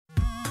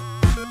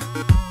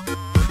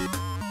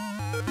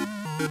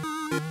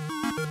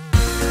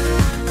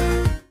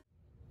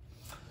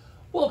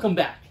Welcome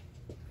back.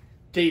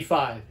 Day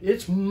 5.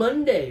 It's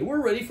Monday.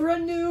 We're ready for a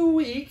new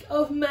week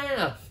of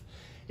math.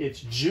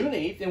 It's June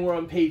 8th and we're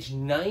on page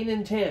 9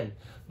 and 10.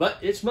 But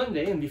it's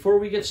Monday, and before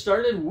we get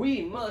started,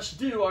 we must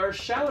do our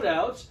shout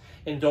outs.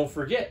 And don't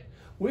forget,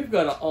 we've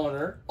got to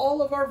honor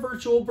all of our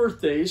virtual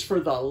birthdays for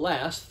the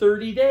last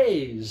 30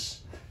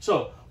 days.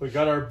 So we've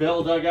got our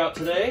bell dug out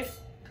today.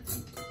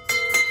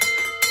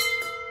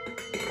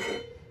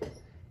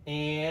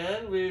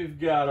 And we've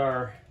got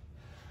our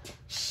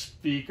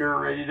speaker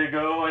ready to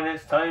go, and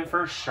it's time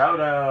for shout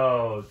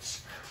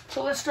outs.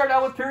 So let's start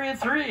out with period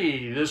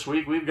 3. This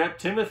week we've got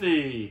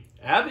Timothy,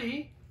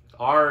 Abby,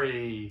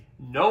 Ari,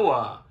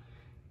 Noah,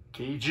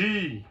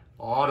 KG,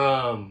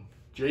 Autumn,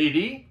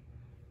 JD,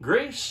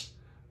 Grace,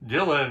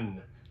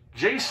 Dylan,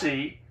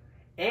 JC,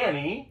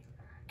 Annie,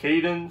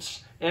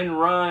 Cadence, and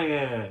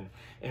Ryan.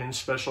 And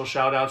special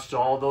shout outs to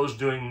all those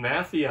doing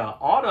Mathia.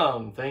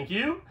 Autumn, thank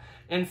you.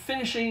 And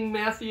finishing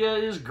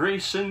Mathia is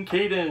Grace and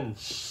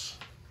Cadence.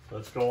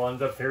 Let's go on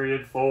to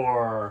period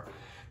 4.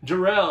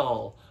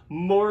 Jarrell,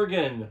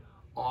 Morgan,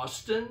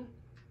 Austin,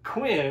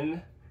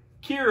 Quinn,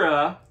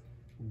 Kira,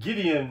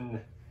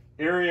 Gideon,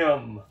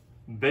 Ariam,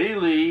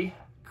 Bailey,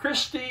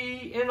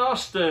 Christy, and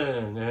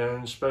Austin.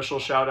 And special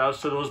shout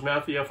outs to those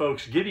Mathia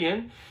folks,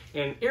 Gideon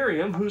and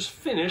Ariam, who's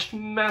finished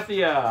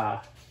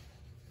Mathia.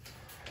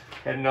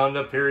 Heading on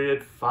to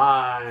period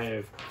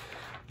 5.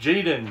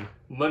 Jaden,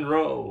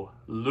 Monroe,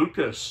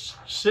 Lucas,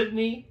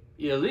 Sydney,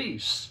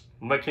 Elise,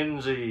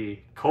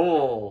 Mackenzie,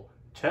 Cole,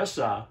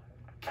 Tessa,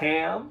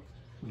 Cam,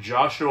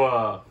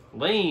 Joshua,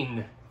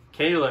 Lane,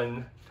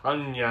 Kaylin,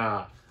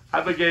 Tanya,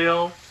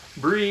 Abigail,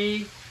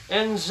 Bree,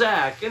 and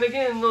Zach. And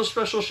again, those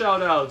special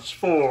shout outs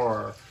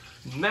for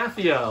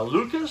Mathia,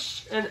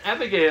 Lucas, and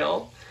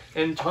Abigail.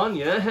 And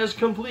Tanya has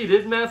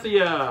completed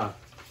Mathia.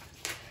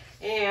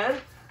 And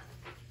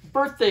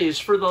birthdays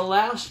for the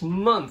last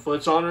month.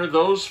 Let's honor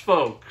those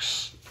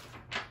folks.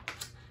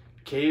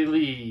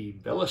 Kaylee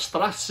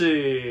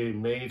Bellastrace,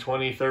 May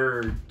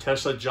 23rd.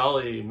 Tessa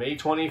Jolly, May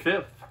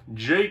 25th.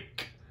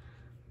 Jake,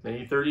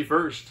 May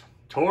 31st.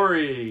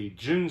 Tori,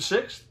 June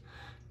 6th.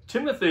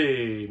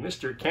 Timothy,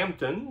 Mr.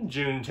 Campton,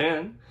 June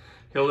 10.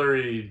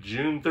 Hillary,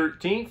 June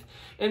 13th.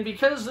 And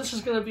because this is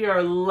going to be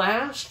our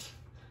last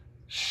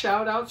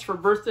shout outs for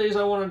birthdays,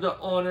 I wanted to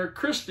honor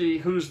Christy,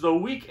 who's the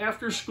week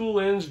after school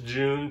ends,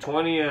 June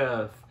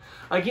 20th.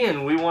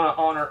 Again, we want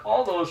to honor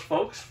all those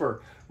folks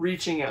for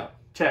reaching out,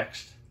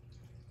 text,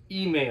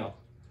 email,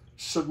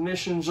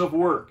 submissions of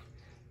work,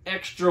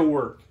 extra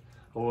work.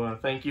 I want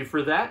to thank you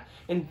for that.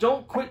 And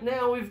don't quit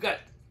now. We've got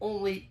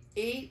only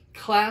 8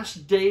 class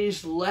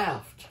days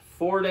left.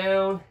 4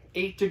 down,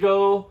 8 to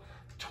go,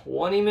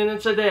 20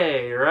 minutes a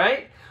day,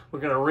 right? We're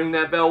going to ring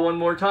that bell one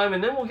more time,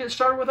 and then we'll get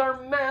started with our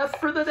math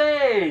for the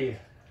day.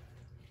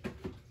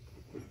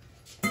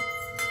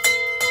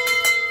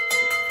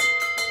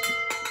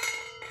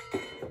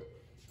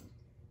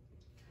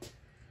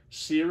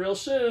 See you real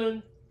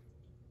soon.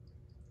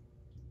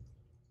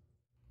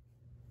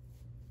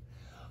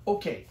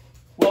 Okay,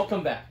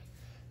 welcome back.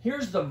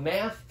 Here's the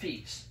math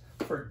piece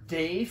for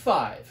day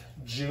 5,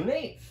 June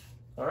 8th.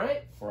 All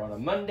right, we're on a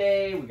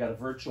Monday. We got a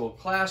virtual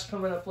class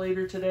coming up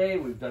later today.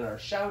 We've done our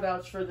shout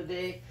outs for the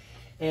day.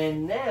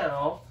 And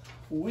now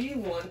we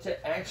want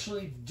to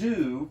actually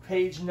do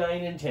page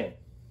 9 and 10.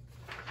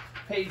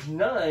 Page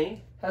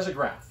 9 has a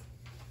graph.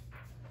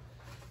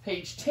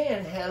 Page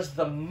 10 has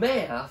the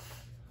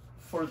math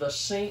for the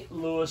St.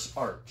 Louis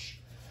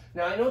Arch.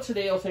 Now I know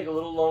today will take a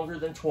little longer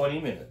than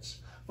 20 minutes,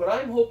 but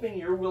I'm hoping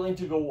you're willing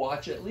to go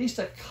watch at least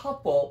a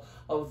couple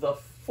of the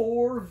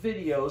 4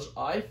 videos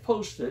I've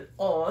posted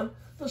on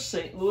the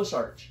St. Louis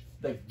Arch,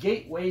 the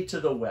gateway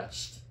to the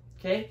West.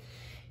 Okay?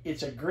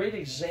 It's a great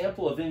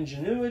example of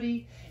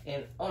ingenuity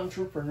and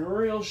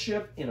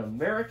entrepreneurship in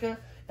America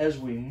as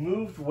we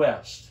moved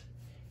west.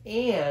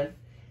 And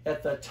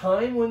at the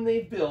time when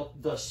they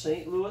built the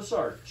St. Louis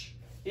Arch,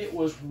 it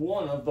was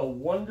one of the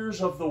wonders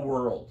of the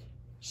world.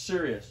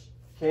 Serious.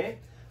 Okay?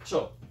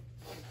 So,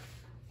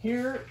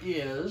 here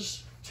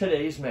is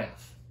today's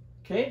math.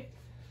 Okay?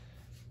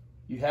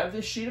 You have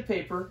this sheet of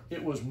paper.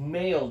 It was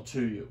mailed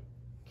to you.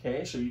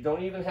 Okay? So you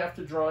don't even have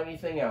to draw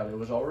anything out. It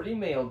was already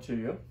mailed to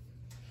you.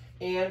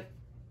 And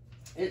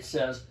it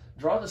says,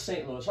 draw the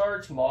St. Louis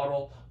Arch,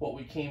 model what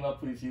we came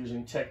up with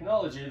using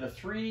technology, the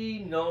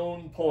 3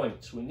 known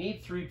points. We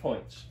need 3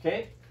 points.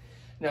 Okay?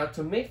 Now,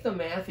 to make the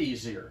math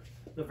easier,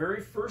 the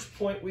very first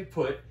point we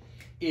put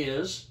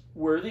is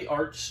where the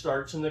arch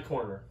starts in the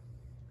corner.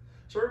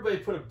 So everybody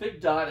put a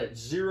big dot at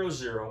 0,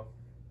 0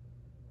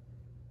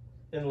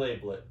 and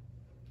label it.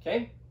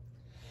 Okay?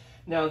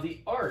 Now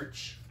the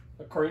arch,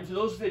 according to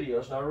those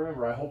videos, now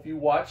remember, I hope you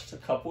watched a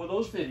couple of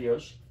those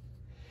videos,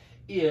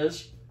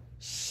 is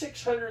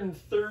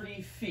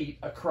 630 feet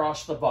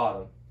across the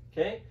bottom.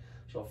 Okay?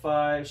 So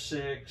 5,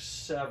 6,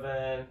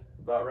 7,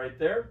 about right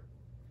there.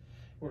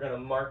 We're going to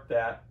mark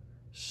that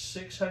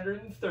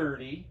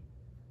 630,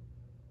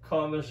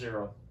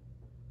 0.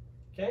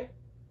 Okay?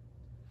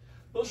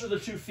 Those are the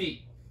 2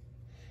 feet.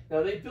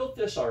 Now they built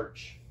this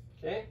arch,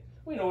 okay?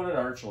 We know what an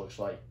arch looks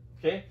like,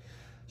 okay?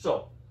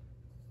 So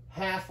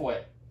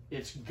halfway,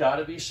 it's got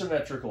to be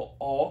symmetrical.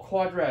 All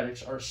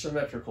quadratics are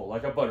symmetrical,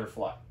 like a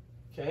butterfly,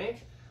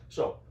 okay?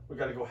 So we've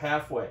got to go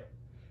halfway.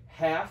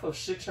 Half of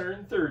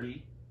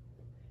 630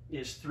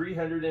 is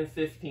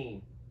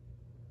 315.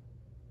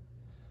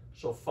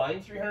 So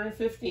find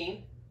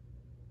 315.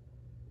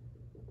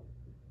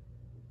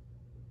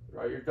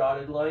 Draw your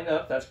dotted line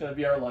up. That's going to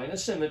be our line of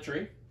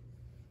symmetry.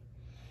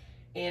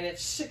 And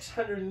it's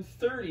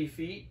 630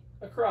 feet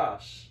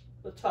across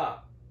the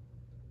top.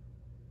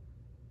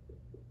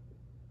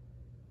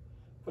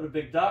 Put a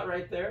big dot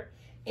right there.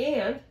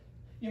 And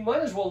you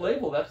might as well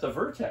label that the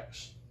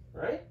vertex,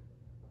 right?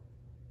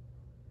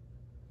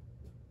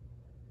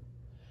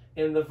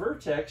 And the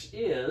vertex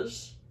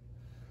is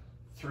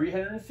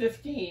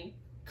 315,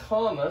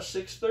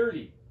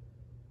 630.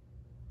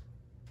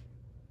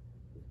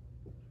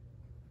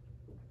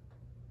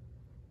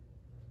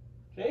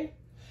 Okay?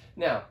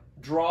 Now,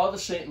 draw the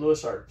St.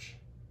 Louis arch.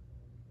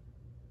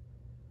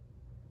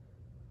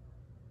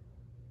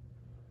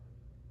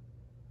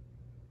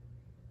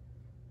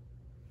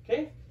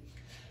 Okay?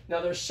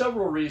 Now, there's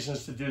several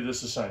reasons to do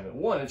this assignment.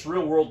 One, it's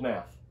real-world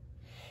math.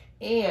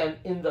 And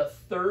in the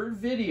 3rd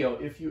video,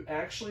 if you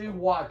actually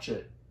watch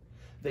it,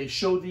 they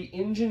show the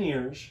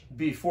engineers,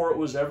 before it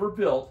was ever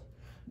built,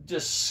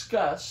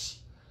 discuss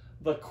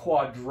the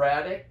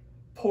quadratic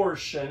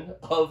portion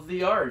of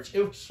the arch.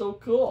 It was so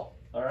cool,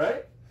 all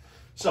right?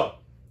 So,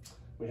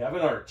 we have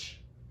an arch.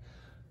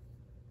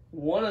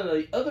 One of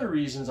the other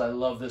reasons I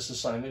love this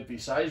assignment,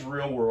 besides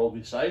real world,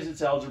 besides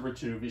it's Algebra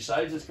 2,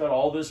 besides it's got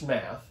all this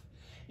math,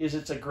 is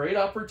it's a great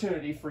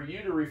opportunity for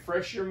you to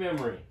refresh your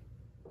memory.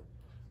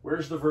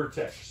 Where's the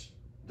vertex?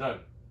 Done.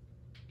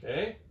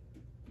 Okay?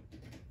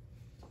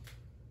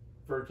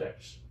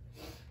 Vertex.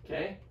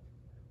 Okay?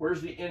 Where's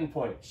the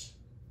endpoints?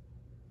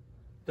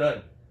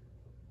 Done.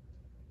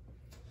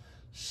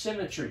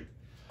 Symmetry.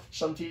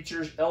 Some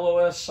teachers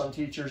LOS, some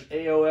teachers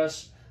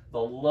AOS.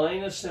 The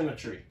line of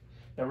symmetry.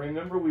 Now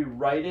remember, we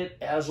write it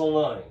as a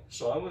line.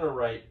 So I'm going to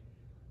write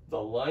the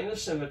line of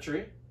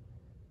symmetry.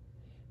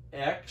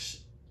 X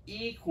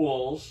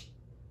equals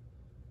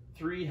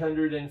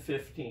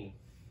 315.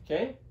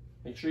 Okay?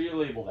 Make sure you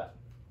label that.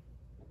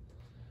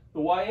 The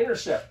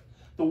y-intercept.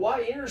 The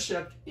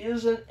y-intercept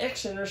is an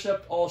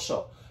x-intercept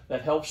also.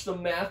 That helps the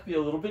math be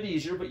a little bit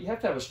easier, but you have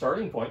to have a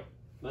starting point.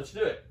 Let's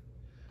do it.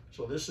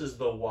 So this is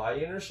the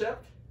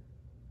y-intercept,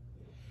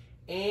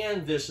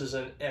 and this is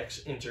an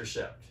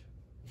x-intercept.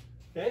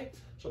 Okay?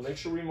 So make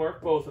sure we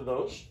mark both of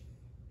those.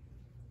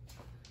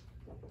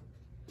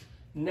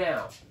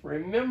 Now,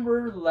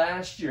 remember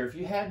last year, if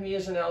you had me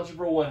as an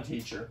Algebra 1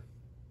 teacher,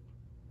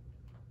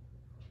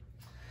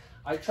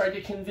 I tried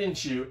to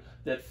convince you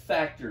that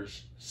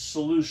factors,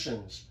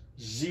 solutions,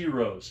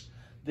 zeros,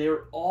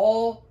 they're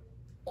all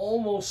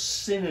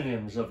almost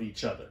synonyms of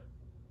each other.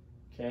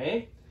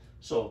 Okay?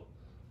 So,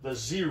 the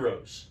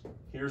zeros.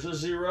 Here's a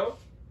 0.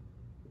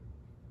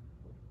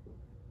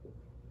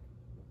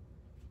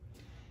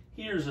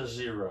 Here's a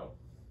 0.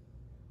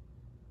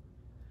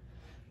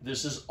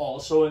 This is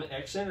also an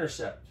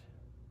x-intercept.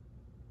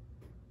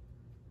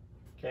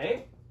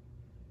 Okay?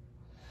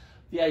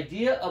 The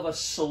idea of a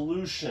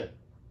solution.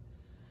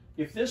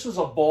 If this was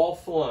a ball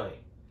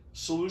flying,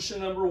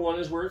 solution number 1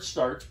 is where it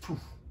starts. Poof.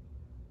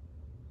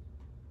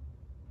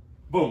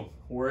 Boom,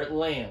 where it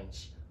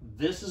lands.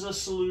 This is a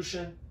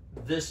solution.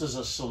 This is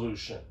a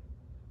solution.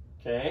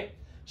 Okay?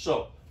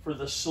 So, for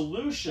the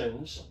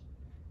solutions,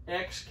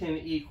 x can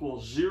equal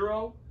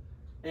 0.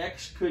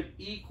 X could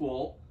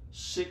equal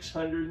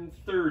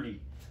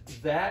 630.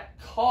 That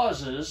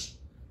causes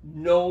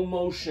no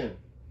motion.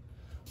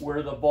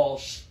 Where the ball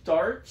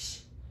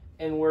starts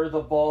and where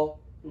the ball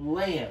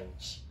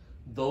lands.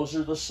 Those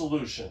are the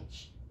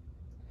solutions.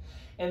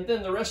 And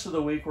then the rest of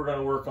the week we're going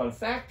to work on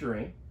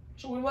factoring.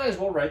 So we might as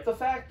well write the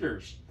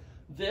factors.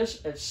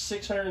 This at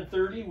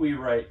 630, we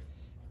write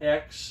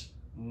x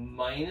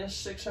minus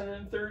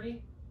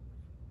 630.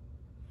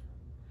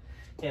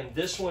 And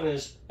this one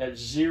is at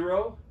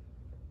 0,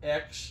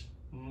 x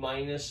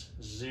minus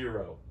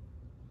 0.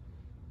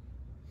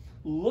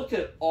 Look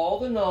at all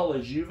the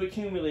knowledge you've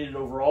accumulated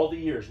over all the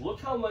years.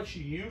 Look how much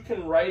you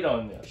can write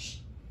on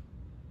this.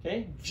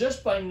 Okay?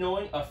 Just by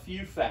knowing a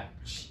few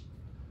facts.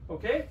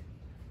 Okay?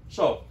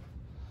 So,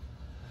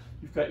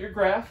 you've got your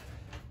graph.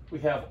 We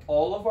have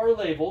all of our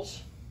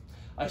labels.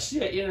 I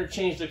see I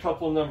interchanged a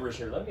couple of numbers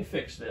here. Let me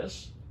fix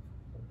this.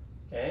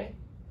 Okay?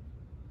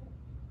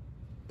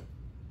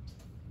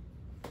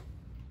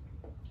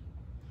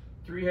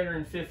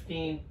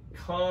 $315,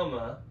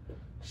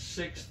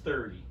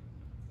 630.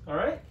 All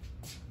right?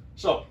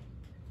 So,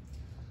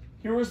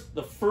 here was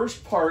the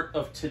first part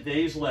of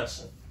today's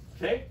lesson.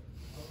 Okay?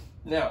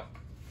 Now,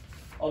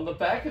 on the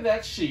back of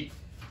that sheet,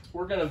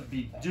 we're going to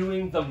be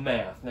doing the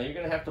math. Now, you're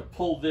going to have to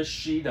pull this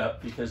sheet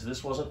up because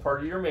this wasn't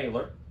part of your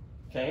mailer.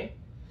 Okay?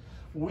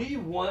 We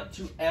want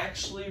to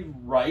actually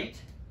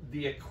write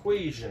the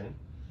equation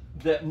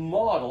that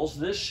models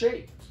this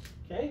shape.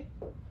 Okay?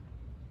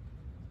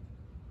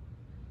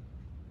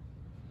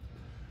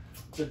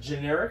 the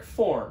generic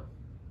form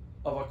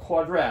of a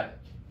quadratic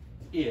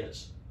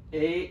is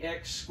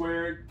ax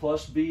squared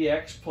plus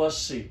bx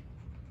plus c.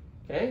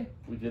 Okay,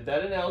 we did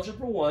that in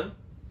Algebra 1.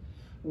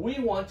 We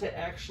want to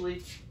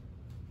actually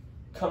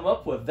come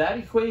up with that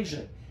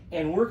equation,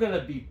 and we're going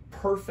to be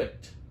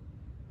perfect.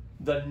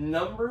 The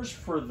numbers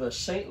for the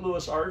St.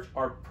 Louis arch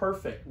are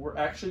perfect. We're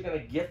actually going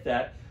to get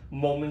that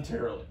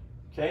momentarily.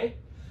 Okay,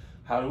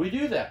 how do we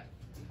do that?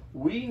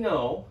 We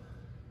know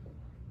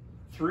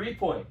 3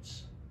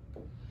 points,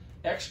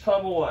 x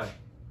comma y,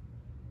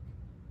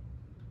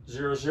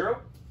 0,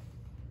 0,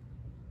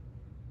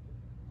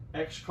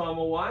 x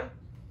comma y,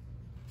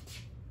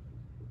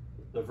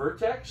 the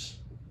vertex,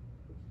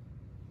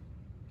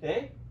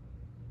 okay,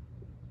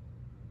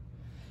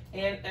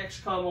 and x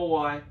comma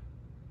y,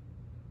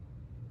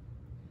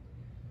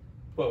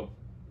 boom.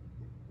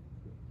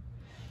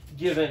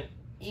 Given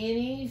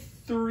any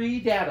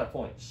 3 data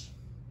points,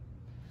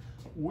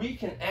 we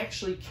can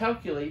actually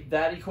calculate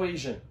that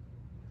equation.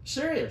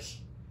 Serious.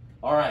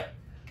 All right,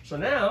 so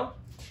now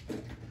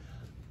I'm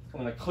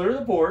going to clear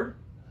the board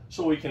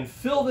so we can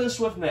fill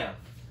this with math.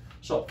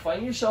 So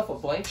find yourself a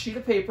blank sheet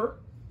of paper.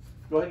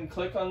 Go ahead and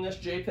click on this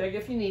JPEG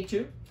if you need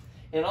to,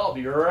 and I'll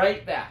be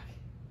right back.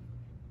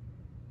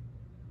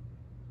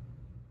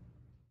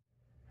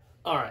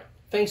 All right,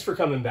 thanks for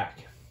coming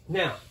back.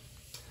 Now,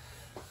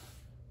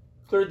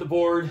 cleared the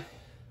board.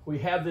 We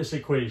have this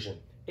equation,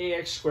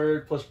 ax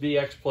squared plus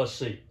bx plus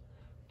c.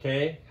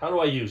 Okay, how do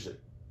I use it?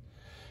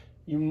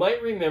 You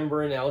might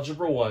remember in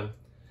Algebra 1,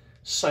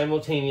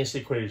 simultaneous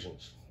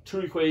equations. 2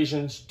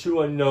 equations,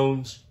 2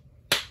 unknowns,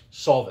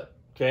 solve it.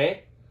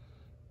 Okay?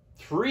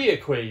 3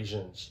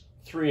 equations,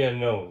 3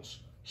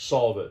 unknowns,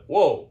 solve it.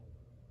 Whoa!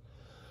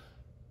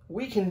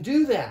 We can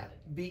do that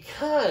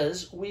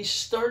because we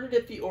started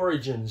at the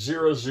origin,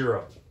 0,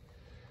 0.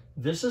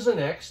 This is an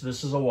x,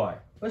 this is a y.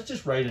 Let's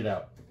just write it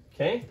out.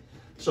 Okay?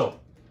 So,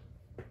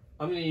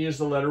 I'm going to use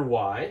the letter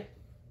y,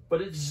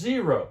 but it's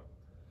 0.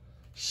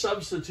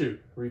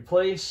 Substitute,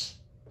 replace,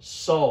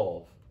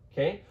 solve.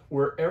 Okay?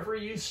 Wherever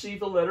you see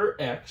the letter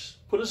x,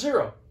 put a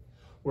 0.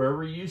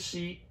 Wherever you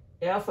see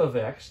f of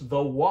x,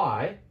 the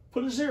y,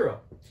 put a 0.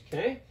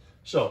 Okay?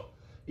 So,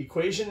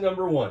 equation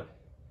number 1.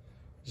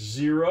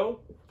 0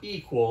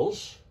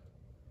 equals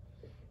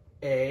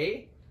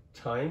a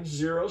times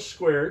 0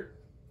 squared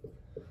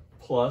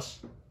plus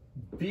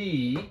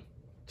b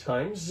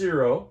times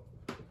 0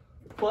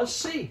 plus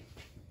c.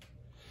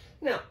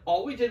 Now,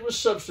 all we did was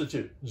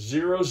substitute,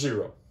 0,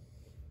 0.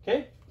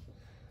 Okay?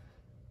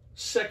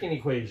 Second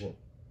equation,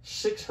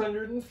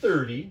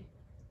 630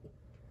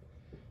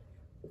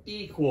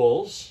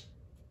 equals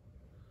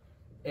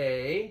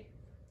a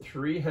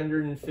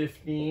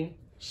 315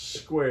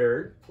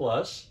 squared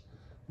plus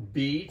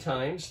b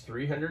times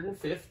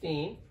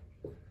 315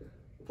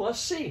 plus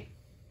c.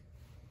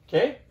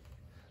 Okay?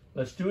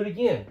 Let's do it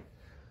again.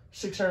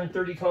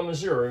 630 comma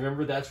 0.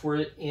 Remember, that's where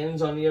it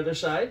ends on the other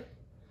side.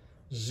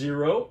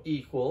 0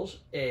 equals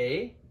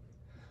a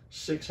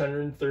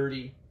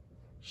 630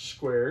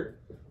 squared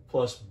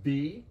plus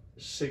b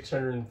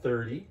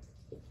 630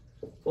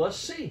 plus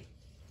c.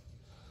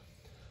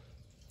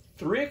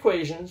 3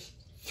 equations,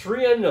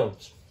 3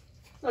 unknowns.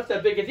 Not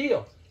that big a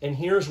deal. And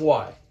here's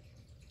why.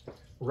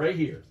 Right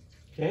here.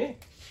 Okay?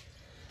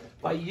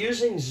 By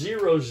using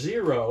 0,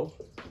 0,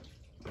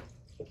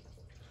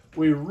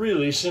 we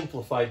really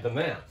simplified the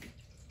math.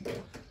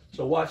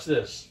 So watch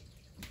this.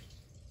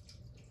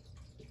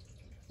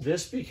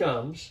 This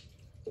becomes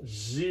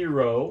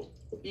 0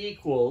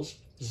 equals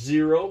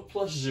 0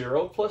 plus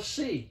 0 plus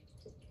c.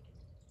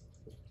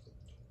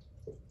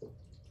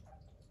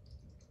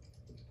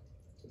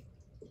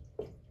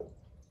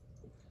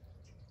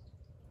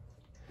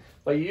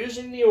 By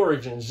using the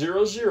origin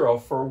 0, 0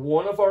 for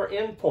one of our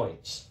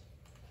endpoints,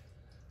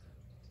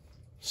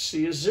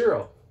 c is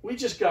 0. We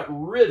just got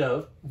rid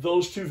of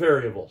those 2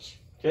 variables.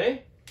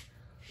 Okay?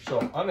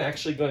 So I'm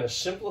actually going to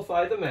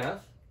simplify the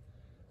math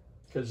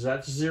because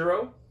that's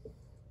 0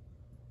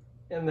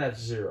 and that's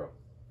 0.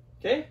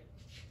 Okay?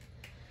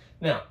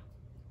 Now,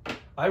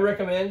 I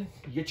recommend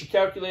you get your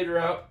calculator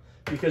out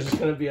because it's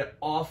going to be an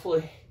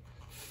awfully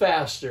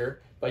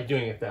faster by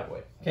doing it that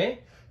way. Okay?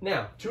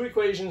 Now, 2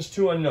 equations,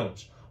 2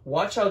 unknowns.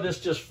 Watch how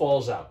this just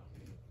falls out.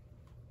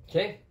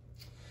 Okay?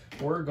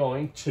 We're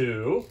going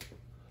to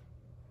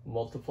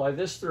multiply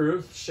this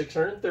through.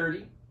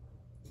 630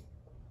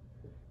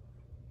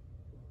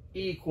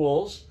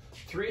 equals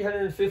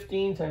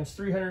 315 times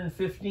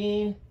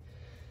 315,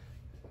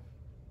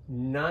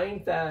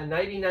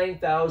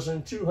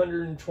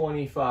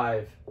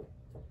 99,225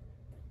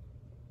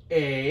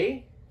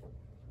 A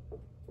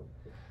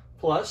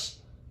plus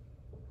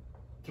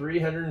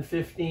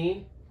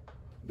 315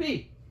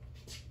 B.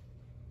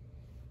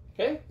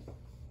 Okay,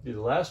 do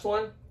the last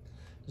one.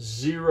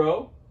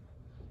 0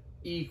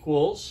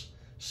 equals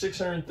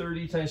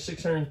 630 times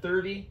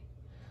 630,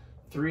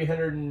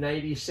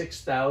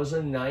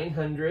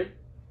 396,900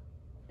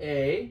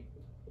 A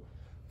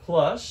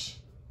plus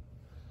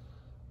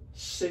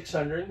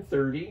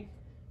 630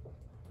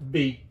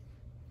 B.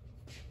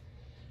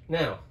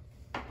 Now,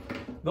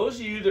 those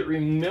of you that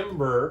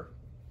remember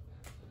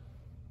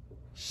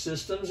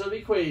systems of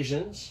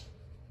equations,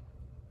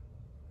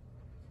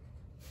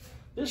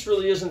 this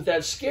really isn't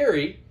that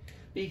scary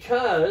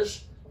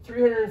because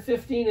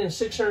 315 and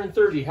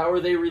 630, how are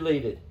they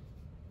related?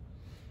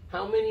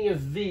 How many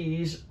of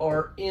these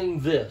are in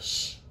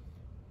this?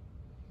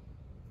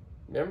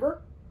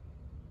 Remember?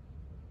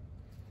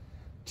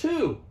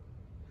 2.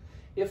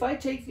 If I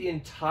take the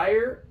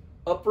entire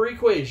upper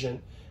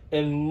equation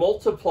and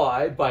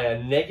multiply by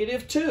a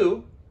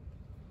 -2,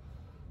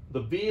 the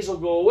b's will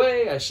go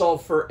away. I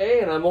solve for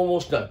a and I'm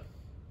almost done.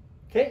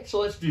 Okay, so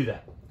let's do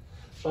that.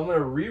 So I'm going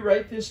to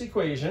rewrite this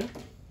equation.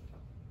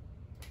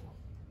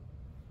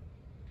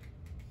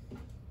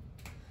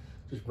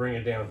 Just bring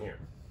it down here.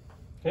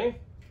 Okay?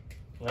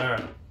 All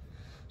right.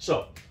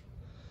 So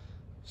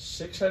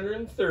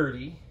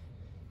 630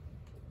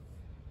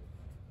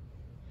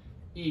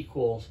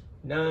 equals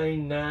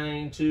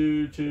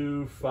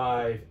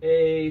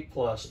 99225a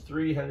plus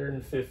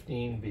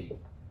 315b.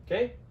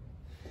 Okay?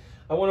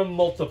 I want to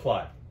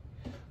multiply.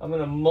 I'm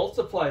going to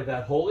multiply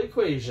that whole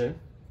equation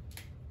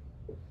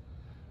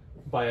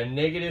by a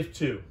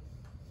 -2.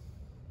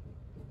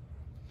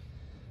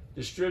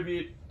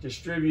 Distribute,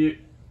 distribute,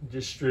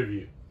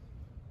 distribute.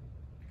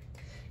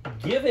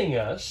 Giving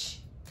us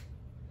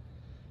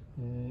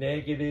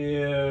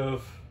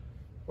negative,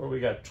 what do we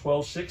got,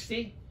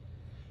 1260?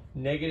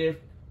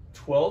 Negative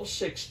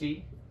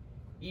 1260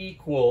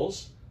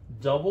 equals,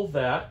 double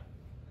that,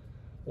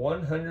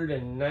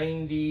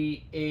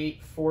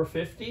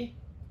 198,450.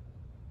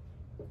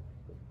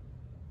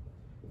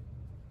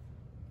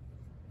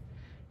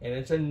 And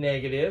it's a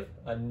negative,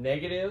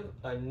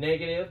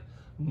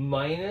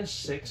 minus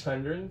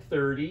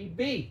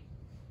 630b.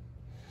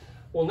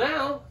 Well,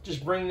 now,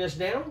 just bring this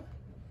down.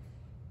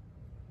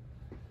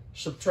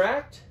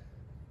 Subtract.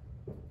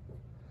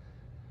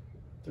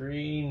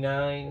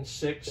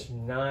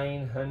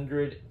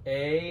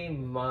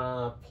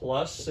 396,900a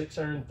plus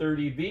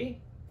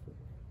 630b.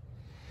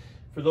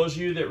 For those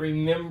of you that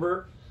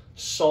remember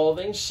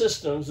solving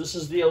systems, this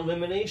is the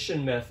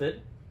elimination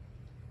method.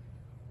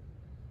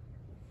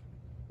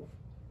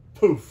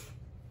 Poof,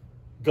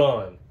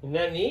 gone. Isn't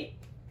that neat?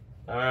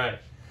 All right,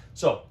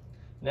 so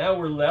now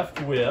we're left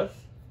with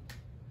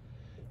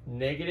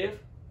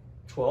negative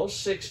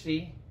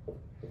 1260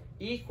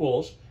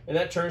 equals, and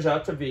that turns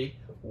out to be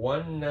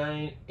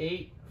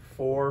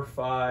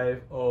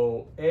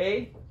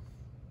 198,450a.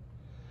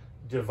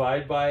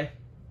 Divide by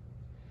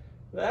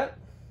that.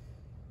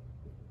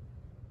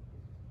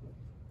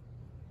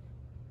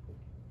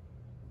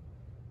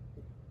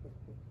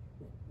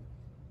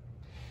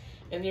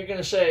 And you're going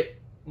to say,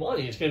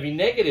 Monty, it's going to be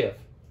negative.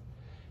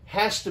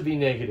 Has to be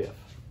negative.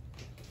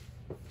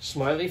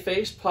 Smiley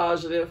face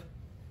positive.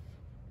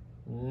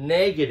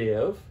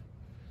 Negative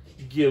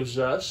gives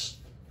us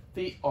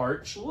the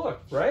arch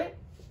look, right?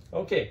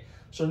 Okay,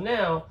 so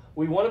now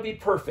we want to be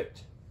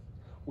perfect.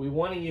 We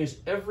want to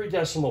use every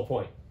decimal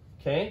point,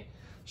 okay?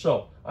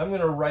 So I'm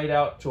going to write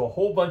out to a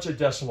whole bunch of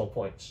decimal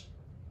points.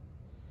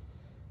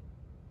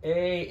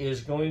 A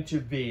is going to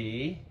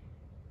be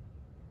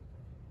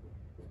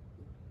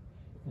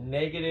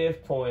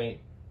negative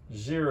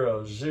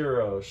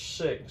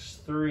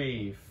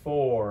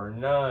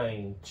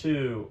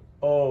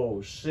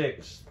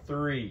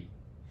 0.0063492063.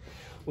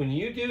 When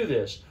you do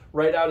this,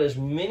 write out as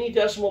many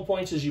decimal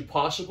points as you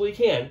possibly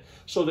can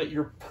so that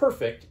you're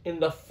perfect in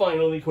the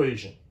final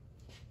equation.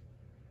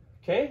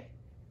 Okay?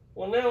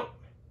 Well now,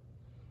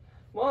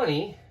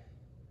 Monty,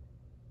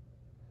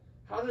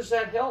 how does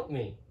that help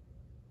me?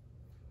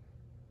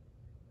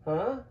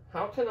 Huh?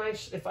 How can I,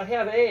 if I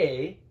have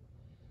A,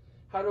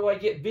 how do I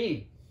get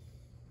B?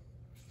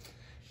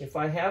 If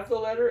I have the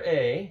letter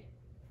A,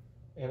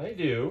 and I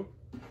do,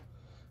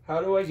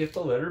 how do I get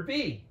the letter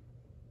B?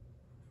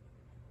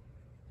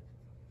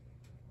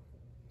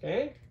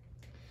 Okay?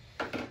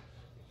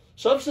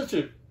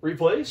 Substitute,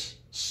 replace,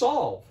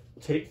 solve.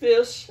 Take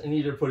this and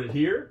either put it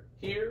here,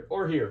 here,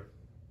 or here.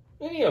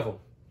 Any of them.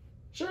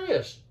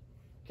 Serious.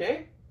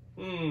 Okay?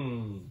 How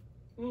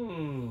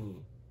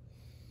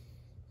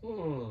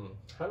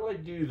do I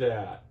do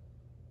that?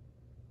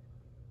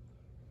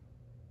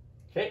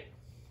 Okay,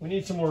 we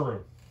need some more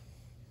room.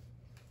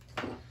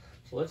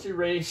 So let's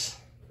erase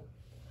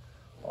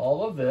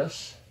all of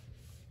this.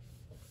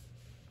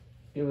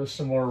 Give us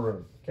some more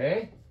room,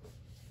 okay?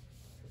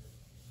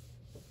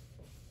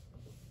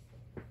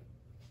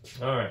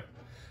 All right,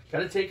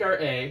 got to take our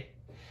A.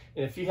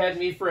 And if you had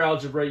me for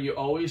algebra, you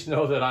always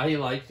know that I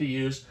like to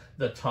use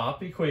the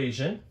top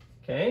equation,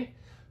 okay?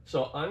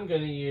 So I'm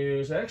going to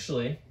use,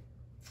 actually,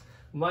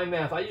 my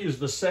math, I used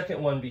the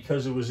second one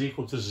because it was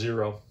equal to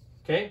 0,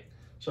 okay?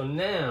 So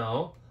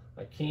now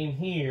I came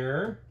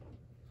here.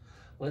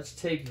 Let's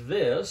take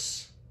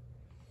this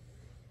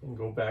and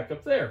go back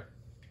up there.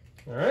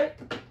 All right?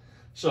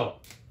 So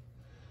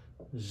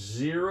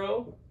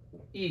 0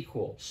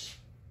 equals.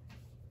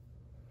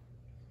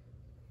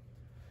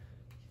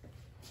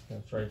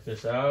 Let's write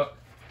this out.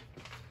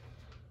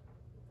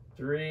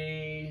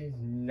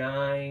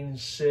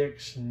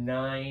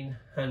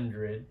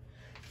 396,900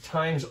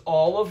 times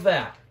all of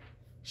that.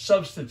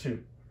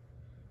 Substitute,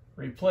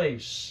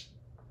 replace,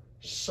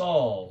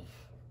 solve,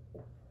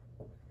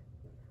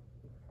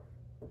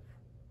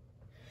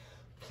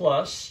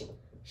 plus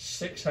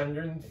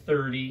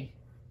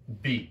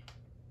 630b.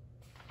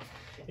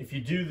 If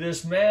you do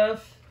this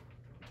math,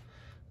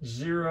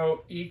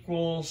 0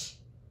 equals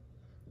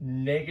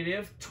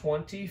negative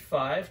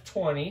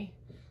 2520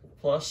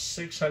 plus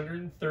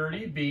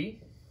 630b.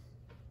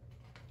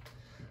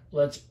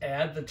 Let's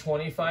add the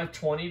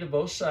 2520 to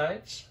both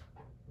sides.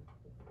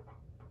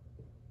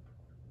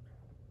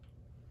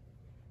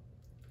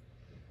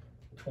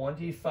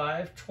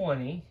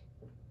 $25.20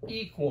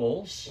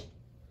 equals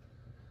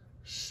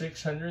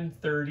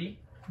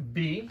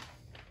 630b.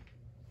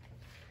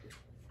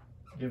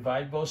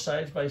 Divide both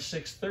sides by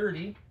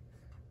 630.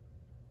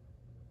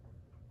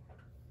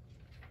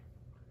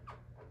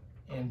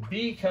 And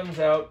b comes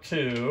out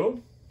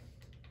to,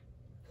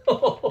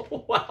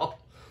 oh, wow,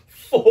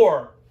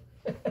 4.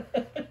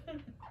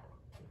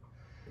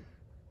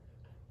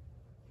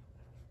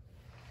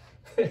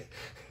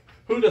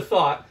 Who'd have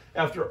thought,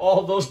 after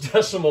all those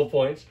decimal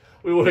points,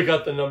 we would have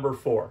got the number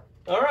 4.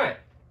 All right.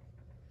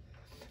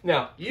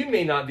 Now, you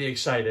may not be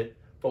excited,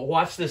 but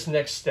watch this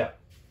next step,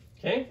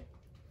 okay?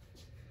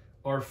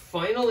 Our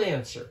final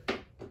answer,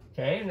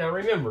 okay? Now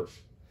remember,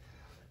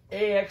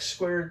 ax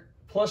squared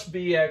plus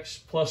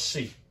bx plus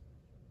c.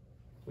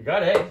 We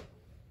got a,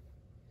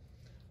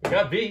 we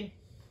got b,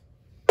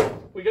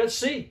 we got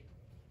c.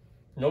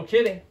 No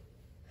kidding.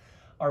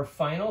 Our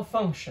final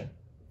function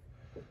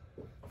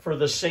for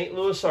the St.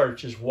 Louis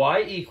arch is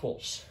y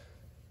equals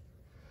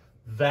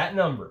that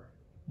number,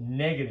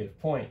 negative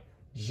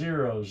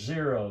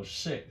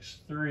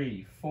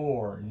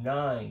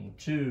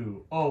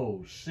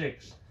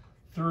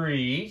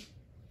 0.063492063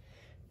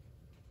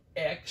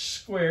 x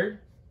squared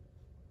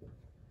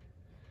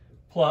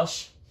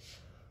plus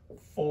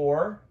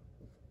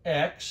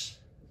 4x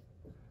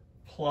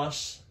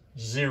plus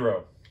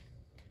 0.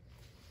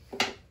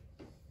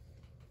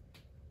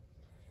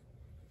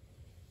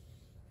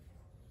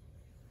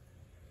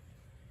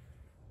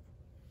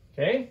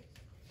 Okay?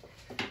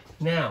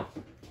 Now,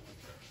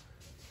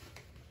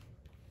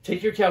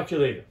 take your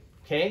calculator,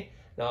 okay?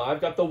 Now, I've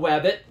got the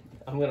Wabbit.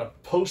 I'm going to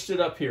post it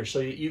up here so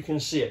you can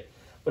see it.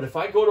 But if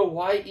I go to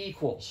y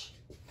equals,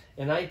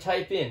 and I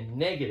type in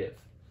negative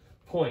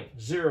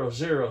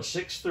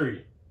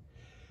 0.0063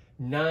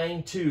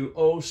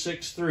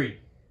 92063,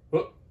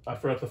 whoop, I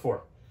forgot the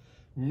 4,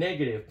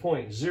 negative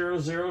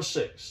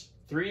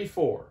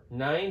 0.00634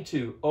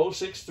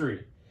 92063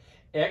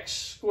 x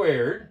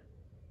squared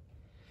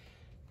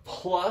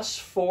plus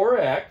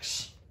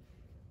 4x,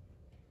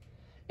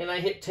 and I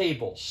hit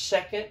table,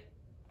 second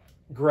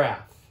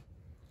graph.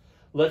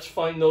 Let's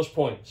find those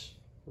points.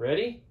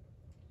 Ready?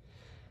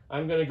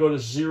 I'm going to go to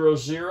 0,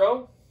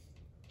 0,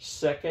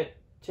 second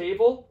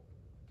table.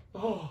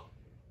 Oh,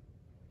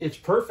 it's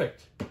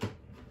perfect.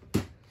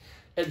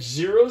 At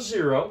 0,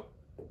 0,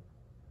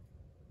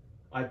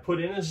 I put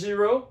in a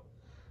 0.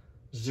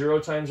 0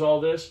 times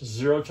all this,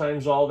 0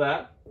 times all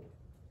that,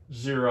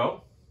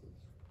 0.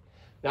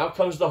 Now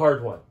comes the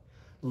hard one.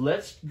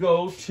 Let's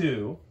go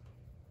to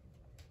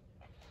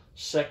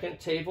second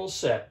table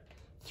set,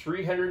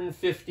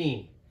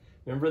 315.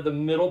 Remember the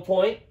middle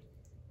point?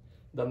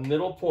 The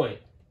middle point,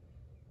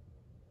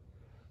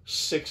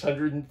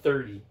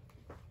 630.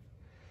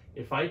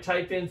 If I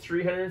type in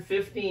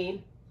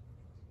 315,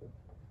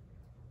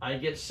 I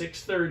get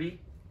 630.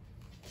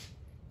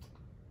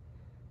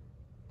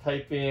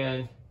 Type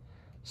in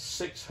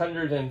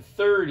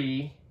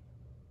 630.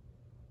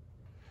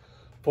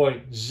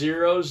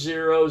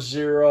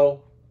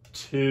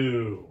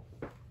 0.0002.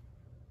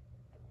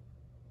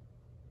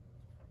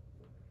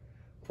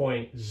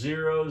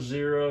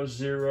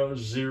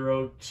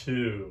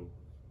 0.00002.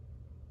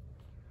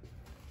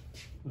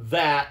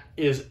 That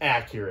is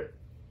accurate.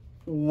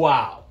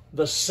 Wow.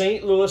 The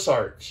St. Louis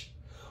Arch.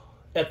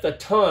 At the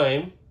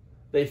time,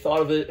 they thought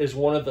of it as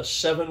one of the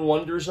 7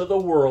 wonders of the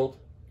world.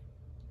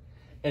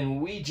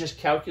 And we just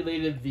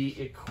calculated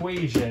the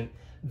equation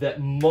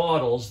that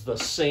models the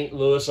St.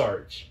 Louis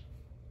Arch.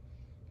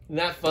 Isn't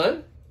that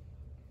fun?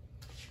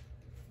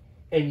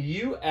 And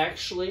you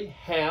actually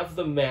have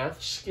the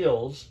math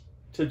skills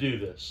to do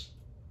this.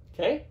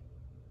 Okay?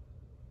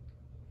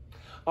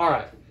 All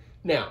right.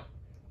 Now,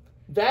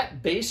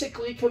 that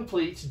basically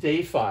completes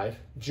day 5,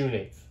 June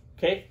 8th.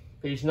 Okay?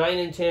 Page 9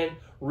 and 10,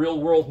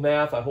 real world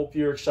math. I hope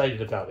you're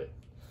excited about it.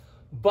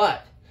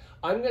 But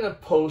I'm going to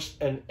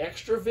post an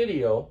extra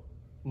video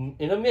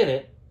in a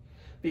minute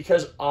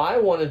because I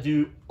want to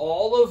do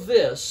all of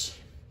this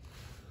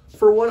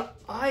for what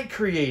I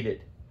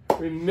created.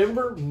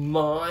 Remember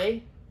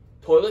my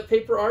toilet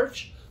paper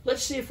arch?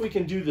 Let's see if we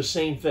can do the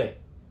same thing.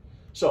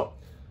 So,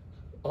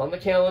 on the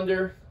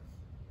calendar,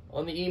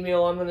 on the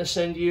email I'm going to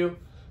send you,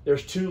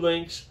 there's 2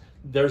 links.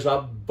 There's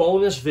a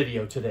bonus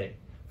video today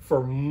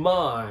for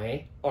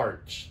my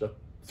arch, the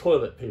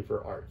toilet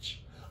paper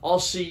arch. I'll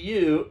see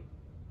you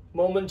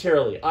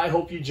momentarily. I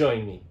hope you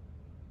join me.